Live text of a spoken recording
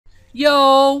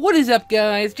Yo, what is up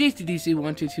guys?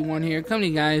 JCDC1221 here, coming to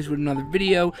you guys with another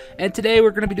video, and today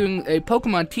we're going to be doing a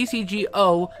Pokemon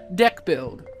TCGO deck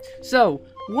build. So,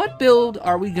 what build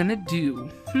are we going to do?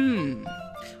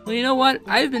 Well, you know what?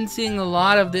 I've been seeing a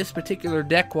lot of this particular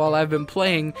deck while I've been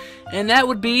playing, and that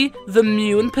would be the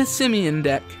Mew and Passimian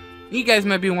deck. You guys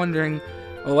might be wondering,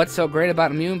 well, what's so great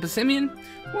about Mew and Passimian?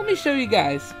 Let me show you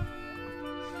guys.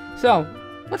 So,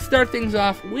 let's start things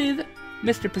off with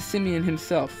Mr. Passimian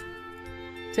himself.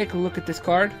 Take a look at this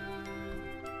card.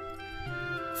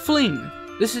 Fling.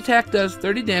 This attack does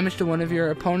 30 damage to one of your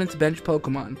opponent's bench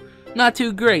Pokemon. Not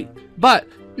too great, but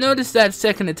notice that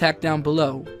second attack down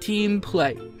below. Team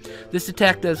Play. This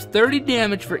attack does 30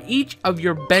 damage for each of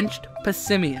your benched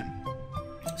Passimian.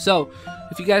 So,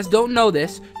 if you guys don't know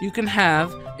this, you can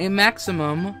have a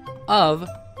maximum of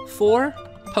 4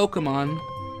 Pokemon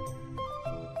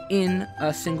in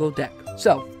a single deck.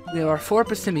 So, we have our 4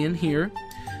 Passimian here.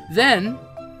 Then,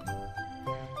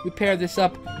 we pair this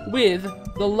up with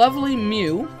the lovely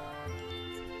Mew.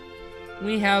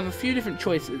 We have a few different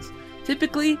choices.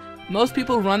 Typically, most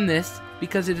people run this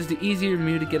because it is the easier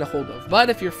Mew to get a hold of.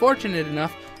 But if you're fortunate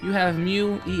enough, you have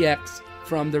Mew EX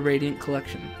from the Radiant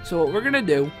Collection. So what we're going to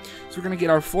do is we're going to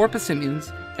get our 4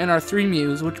 Passimians and our 3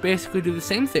 Mews, which basically do the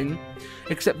same thing,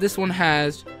 except this one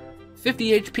has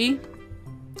 50 HP,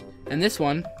 and this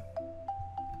one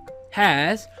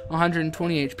has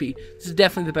 120 HP. This is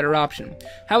definitely the better option.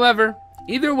 However,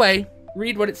 either way,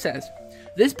 read what it says.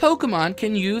 This Pokemon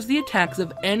can use the attacks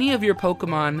of any of your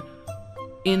Pokemon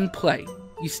in play.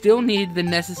 You still need the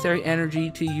necessary energy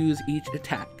to use each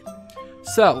attack.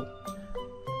 So,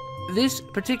 this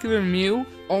particular Mew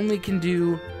only can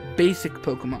do basic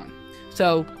Pokemon.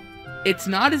 So, it's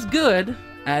not as good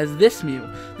as this Mew.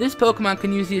 This Pokemon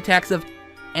can use the attacks of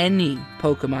any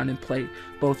Pokemon in play,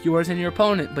 both yours and your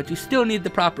opponent, but you still need the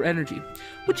proper energy,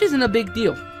 which isn't a big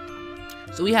deal.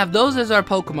 So we have those as our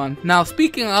Pokemon. Now,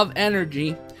 speaking of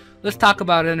energy, let's talk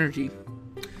about energy.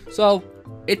 So,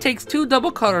 it takes 2 double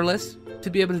colorless to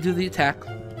be able to do the attack.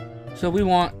 So we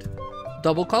want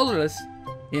double colorless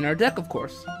in our deck, of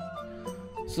course.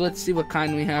 So let's see what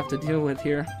kind we have to deal with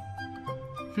here.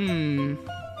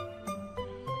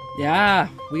 Yeah,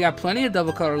 we got plenty of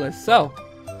double colorless. So,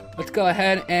 let's go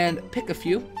ahead and pick a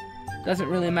few. Doesn't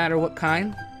really matter what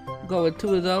kind. We'll go with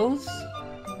 2 of those.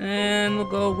 And we'll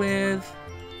go with...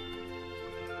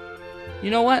 You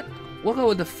know what? We'll go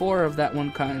with the 4 of that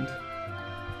one kind.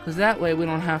 Because that way we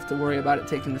don't have to worry about it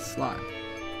taking the slot.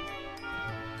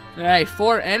 Alright,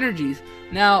 4 energies.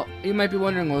 Now, you might be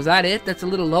wondering, well, is that it? That's a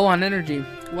little low on energy.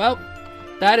 Well,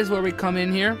 that is where we come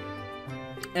in here.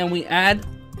 And we add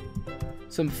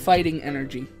some fighting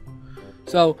energy.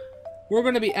 So, we're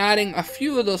going to be adding a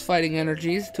few of those fighting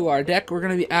energies to our deck. We're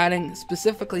going to be adding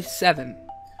specifically 7.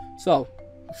 So,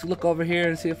 let's look over here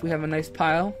and see if we have a nice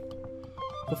pile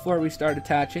before we start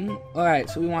attaching. Alright,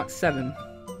 so we want 7.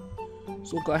 So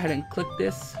we'll go ahead and click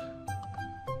this.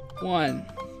 1,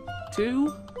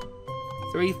 2,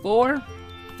 3, 4,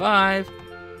 5,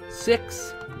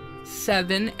 6,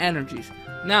 7 energies.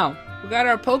 Now, we got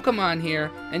our Pokemon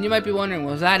here, and you might be wondering,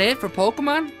 well, is that it for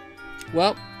Pokemon?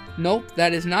 Well, nope,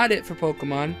 that is not it for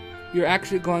Pokemon. You're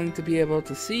actually going to be able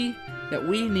to see that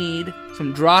we need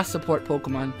some draw support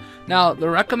Pokemon. Now, the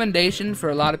recommendation for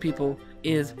a lot of people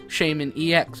is Shaman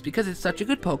EX because it's such a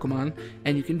good Pokemon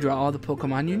and you can draw all the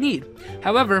Pokemon you need.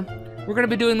 However, we're going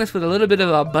to be doing this with a little bit of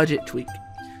a budget tweak.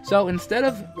 So instead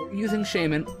of using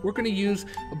Shaman, we're going to use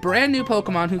a brand new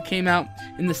Pokemon who came out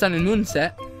in the Sun and Moon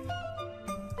set.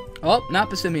 Oh, not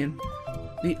Passimian.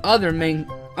 The other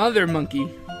monkey.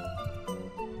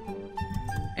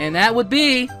 And that would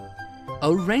be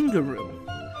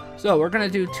Oranguru. So we're going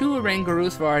to do 2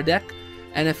 Orangurus for our deck.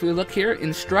 And if we look here,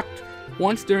 instruct.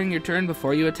 Once during your turn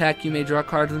before you attack, you may draw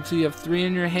cards until you have 3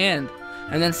 in your hand.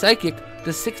 And then Psychic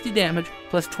does 60 damage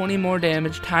plus 20 more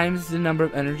damage times the number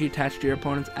of energy attached to your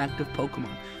opponent's active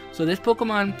Pokemon. So this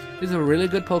Pokemon is a really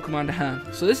good Pokemon to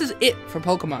have. So this is it for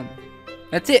Pokemon.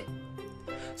 That's it.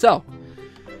 So,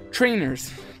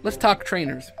 trainers. Let's talk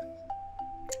trainers.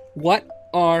 What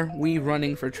are we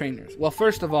running for trainers? Well,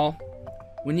 first of all,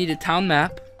 we need a town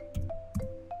map.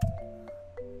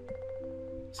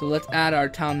 So let's add our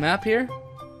town map here.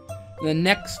 And then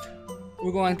next,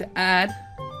 we're going to add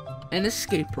an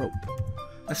escape rope.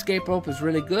 Escape rope is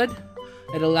really good.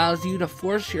 It allows you to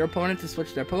force your opponent to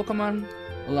switch their Pokemon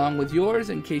along with yours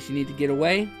in case you need to get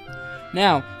away.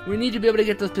 Now, we need to be able to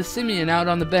get those Passimian out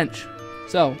on the bench.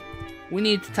 So, we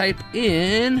need to type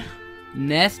in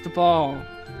Nest Ball.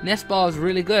 Nest Ball is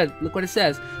really good. Look what it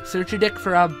says. Search your deck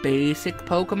for a basic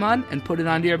Pokemon and put it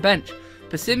onto your bench.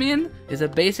 Passimian is a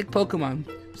basic Pokemon.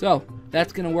 So,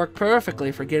 That's going to work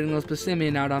perfectly for getting those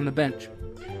Passimian out on the bench.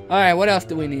 Alright, what else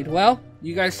do we need? Well,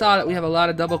 you guys saw that we have a lot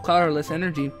of double colorless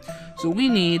energy. So we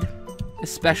need a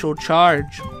special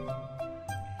charge.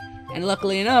 And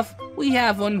luckily enough, we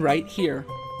have one right here.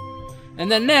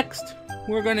 And then next,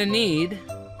 we're going to need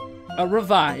a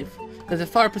revive. Because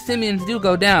if our Passimians do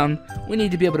go down, we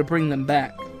need to be able to bring them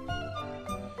back.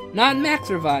 Not max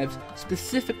revives,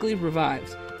 specifically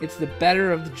revives. It's the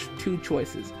better of the two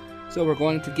choices. So we're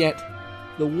going to get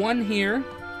the one here,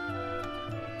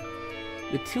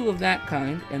 the two of that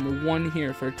kind, and the one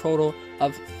here for a total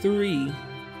of 3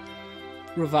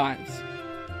 revives.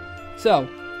 So,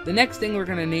 the next thing we're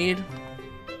going to need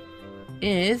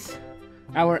is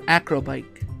our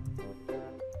acrobike.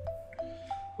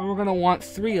 And we're going to want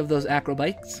 3 of those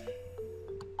acrobikes.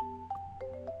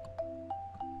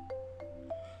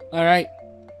 Alright,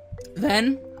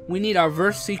 then we need our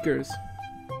Verse Seekers.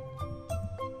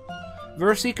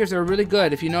 Verse Seekers are really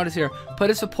good. If you notice here, put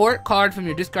a support card from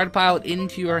your discard pile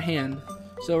into your hand.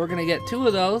 So we're going to get 2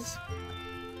 of those.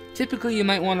 Typically you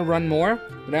might want to run more,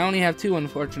 but I only have 2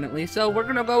 unfortunately, so we're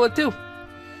going to go with 2.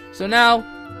 So now,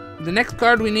 the next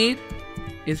card we need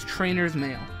is Trainer's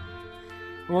Mail.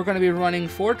 We're going to be running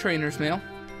 4 Trainer's Mail.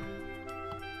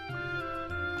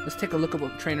 Let's take a look at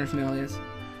what Trainer's Mail is.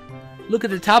 Look at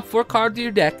the top 4 cards of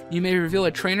your deck. You may reveal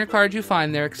a trainer card you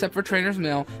find there, except for Trainer's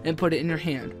Mail, and put it in your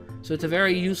hand. So it's a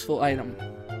very useful item.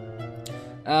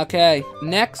 Okay,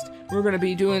 next we're going to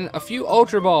be doing a few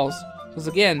Ultra Balls. Because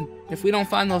again, if we don't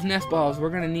find those Nest Balls, we're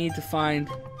going to need to find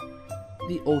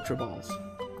the Ultra Balls.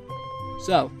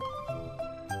 So,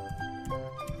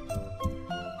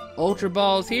 Ultra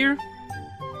Balls here.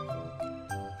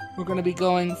 We're going to be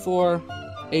going for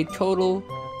a total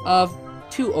of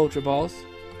 2 Ultra Balls.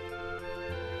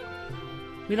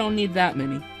 We don't need that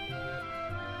many.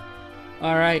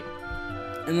 Alright.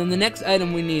 And then the next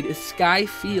item we need is Sky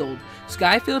Field.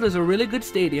 Sky Field is a really good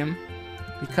stadium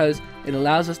because it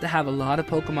allows us to have a lot of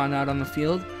Pokemon out on the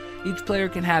field. Each player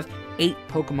can have 8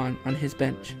 Pokemon on his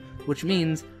bench, which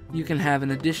means you can have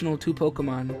an additional 2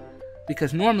 Pokemon.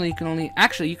 Because normally you can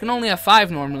only have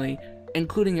 5 normally,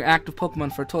 including your active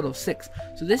Pokemon for a total of 6.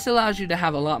 So this allows you to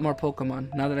have a lot more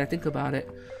Pokemon, now that I think about it.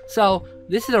 So,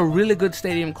 this is a really good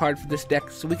stadium card for this deck,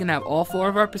 so we can have all 4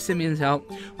 of our Passimians out.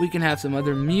 We can have some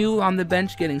other Mew on the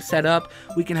bench getting set up.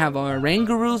 We can have our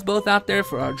Orangurus both out there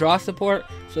for our draw support,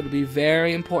 so it'll be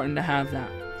very important to have that.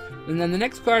 And then the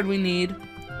next card we need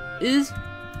is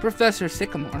Professor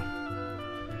Sycamore.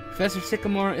 Professor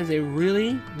Sycamore is a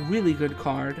really, really good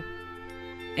card,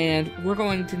 and we're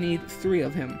going to need 3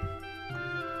 of him.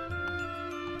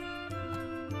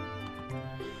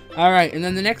 Alright, and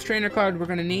then the next trainer card we're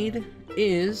going to need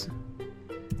is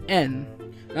N.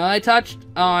 Now, I touched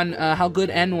on how good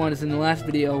N was in the last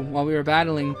video while we were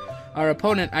battling our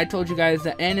opponent. I told you guys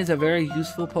that N is a very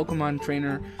useful Pokemon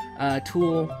trainer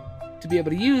tool to be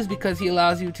able to use because he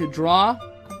allows you to draw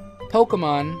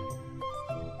Pokemon,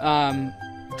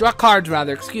 draw cards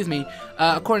rather, excuse me,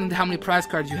 according to how many prize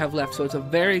cards you have left. So it's a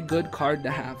very good card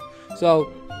to have.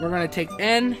 So we're going to take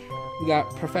N. We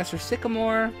got Professor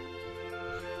Sycamore.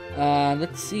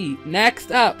 Let's see.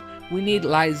 Next up, we need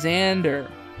Lysander.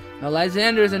 Now,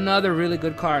 Lysander is another really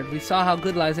good card. We saw how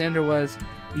good Lysander was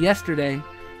yesterday.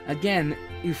 Again,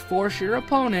 you force your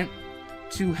opponent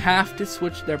to have to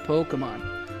switch their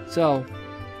Pokemon. So,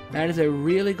 that is a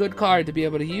really good card to be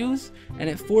able to use, and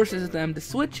it forces them to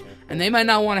switch, and they might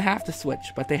not want to have to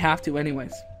switch, but they have to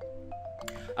anyways.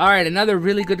 Alright, another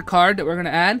really good card that we're going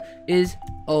to add is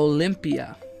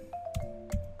Olympia.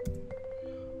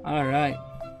 Alright.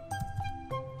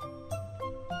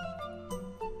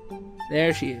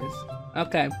 There she is.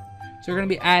 Okay, so we're going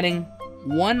to be adding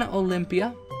 1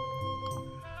 Olympia.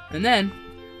 And then,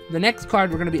 the next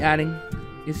card we're going to be adding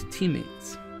is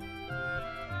Teammates.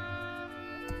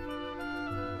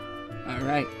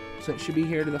 Alright, so it should be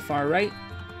here to the far right.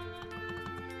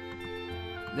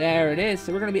 There it is.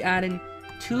 So we're going to be adding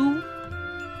 2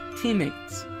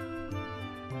 Teammates.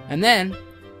 And then,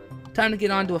 time to get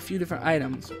on to a few different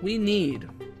items. We need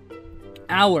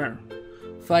our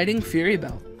Fighting Fury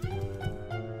Belt.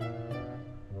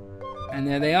 And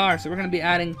there they are. So we're going to be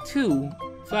adding 2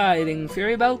 Fighting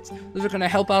Fury Belts. Those are going to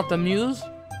help out the Mews.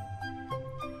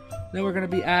 Then we're going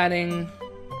to be adding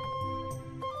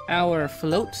our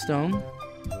Float Stone.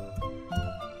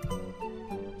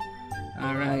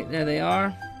 Alright, there they are.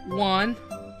 1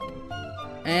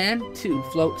 and 2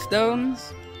 Float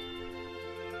Stones.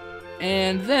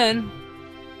 And then,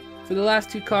 for the last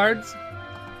 2 cards,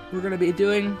 we're going to be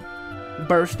doing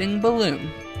Bursting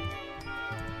Balloon.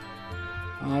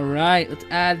 Alright, let's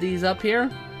add these up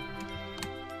here.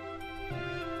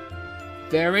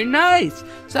 Very nice.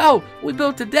 So, we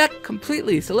built a deck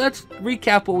completely. So let's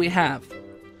recap what we have.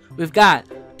 We've got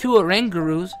 2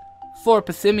 Orangurus, 4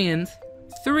 Passimians,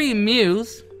 3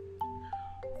 Mews,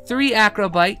 3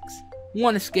 Acrobikes,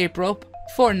 1 Escape Rope,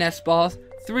 4 Nest Balls,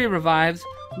 3 Revives,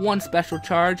 1 Special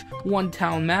Charge, 1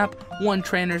 Town Map, 1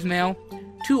 Trainer's Mail,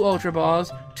 2 Ultra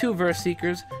Balls, 2 Verse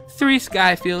Seekers, 3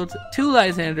 Skyfields, 2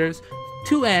 Lysanders,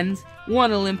 2 Ends,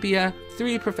 1 Olympia,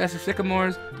 3 Professor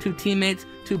Sycamores, 2 Teammates,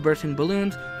 2 Bursting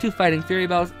Balloons, 2 Fighting Fury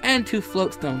Bells, and 2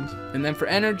 Float Stones. And then for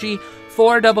energy,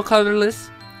 4 Double Colorless,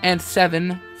 and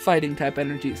 7 Fighting type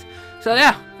energies. So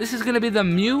yeah, this is going to be the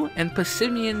Mew and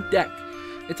Passimian deck.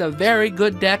 It's a very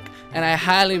good deck, and I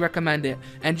highly recommend it.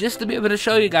 And just to be able to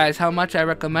show you guys how much I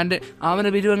recommend it, I'm going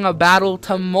to be doing a battle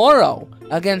tomorrow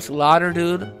against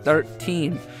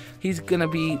Lauderdude13. He's going to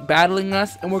be battling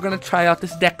us, and we're going to try out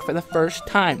this deck for the first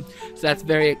time. So that's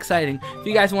very exciting. If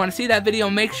you guys want to see that video,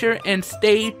 make sure and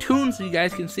stay tuned so you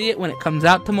guys can see it when it comes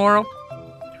out tomorrow.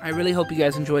 I really hope you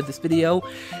guys enjoyed this video,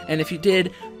 and if you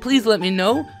did, please let me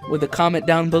know with a comment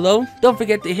down below. Don't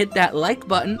forget to hit that like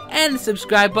button and the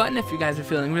subscribe button if you guys are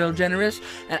feeling real generous,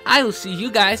 and I will see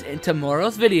you guys in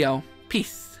tomorrow's video.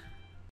 Peace.